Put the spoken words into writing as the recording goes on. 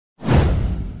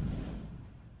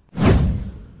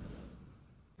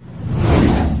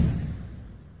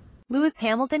Lewis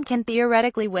Hamilton can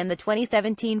theoretically win the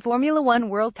 2017 Formula One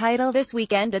world title this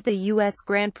weekend at the U.S.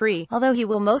 Grand Prix, although he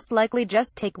will most likely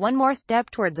just take one more step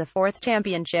towards a fourth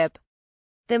championship.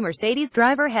 The Mercedes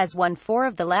driver has won 4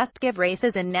 of the last 5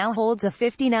 races and now holds a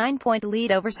 59-point lead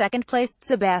over second-placed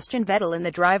Sebastian Vettel in the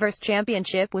Drivers'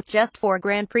 Championship with just 4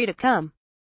 Grand Prix to come.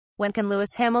 When can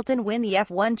Lewis Hamilton win the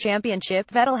F1 championship?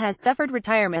 Vettel has suffered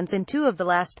retirements in 2 of the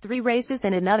last 3 races,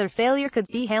 and another failure could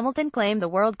see Hamilton claim the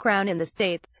world crown in the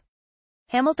States.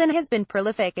 Hamilton has been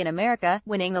prolific in America,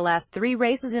 winning the last 3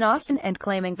 races in Austin and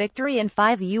claiming victory in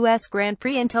 5 U.S. Grand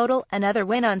Prix in total. Another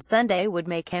win on Sunday would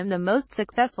make him the most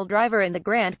successful driver in the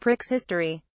Grand Prix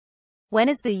history. When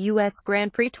is the U.S.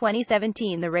 Grand Prix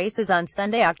 2017? The race is on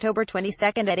Sunday, October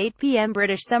 22nd at 8 p.m.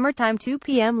 British Summer Time, 2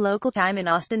 p.m. local time in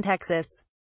Austin, Texas.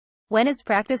 When is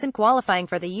practice and qualifying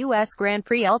for the U.S. Grand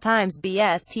Prix? All times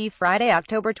BST. Friday,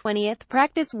 October 20th,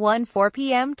 practice 1 4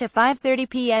 p.m. to 5:30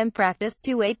 p.m. Practice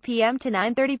 2 8 p.m. to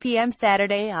 9:30 p.m.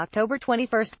 Saturday, October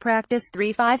 21st, practice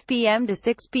 3 5 p.m. to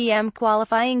 6 p.m.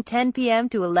 Qualifying 10 p.m.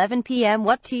 to 11 p.m.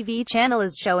 What TV channel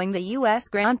is showing the U.S.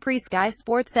 Grand Prix? Sky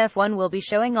Sports F1 will be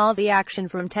showing all the action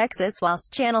from Texas,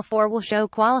 whilst Channel 4 will show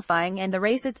qualifying and the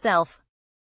race itself.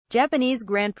 Japanese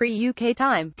Grand Prix UK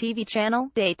time, TV channel,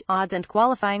 date, odds and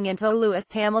qualifying info. Lewis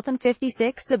Hamilton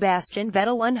 56, Sebastian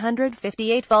Vettel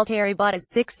 158, Valtteri Bottas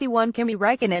 61, Kimi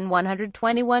Räikkönen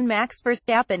 121, Max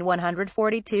Verstappen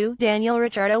 142, Daniel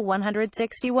Ricciardo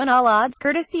 161. All odds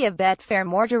courtesy of Betfair.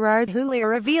 More Gerard Houllier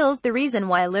reveals the reason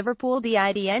why Liverpool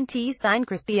didn't sign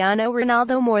Cristiano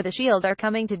Ronaldo. More The Shield are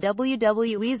coming to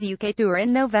WWE's UK tour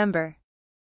in November.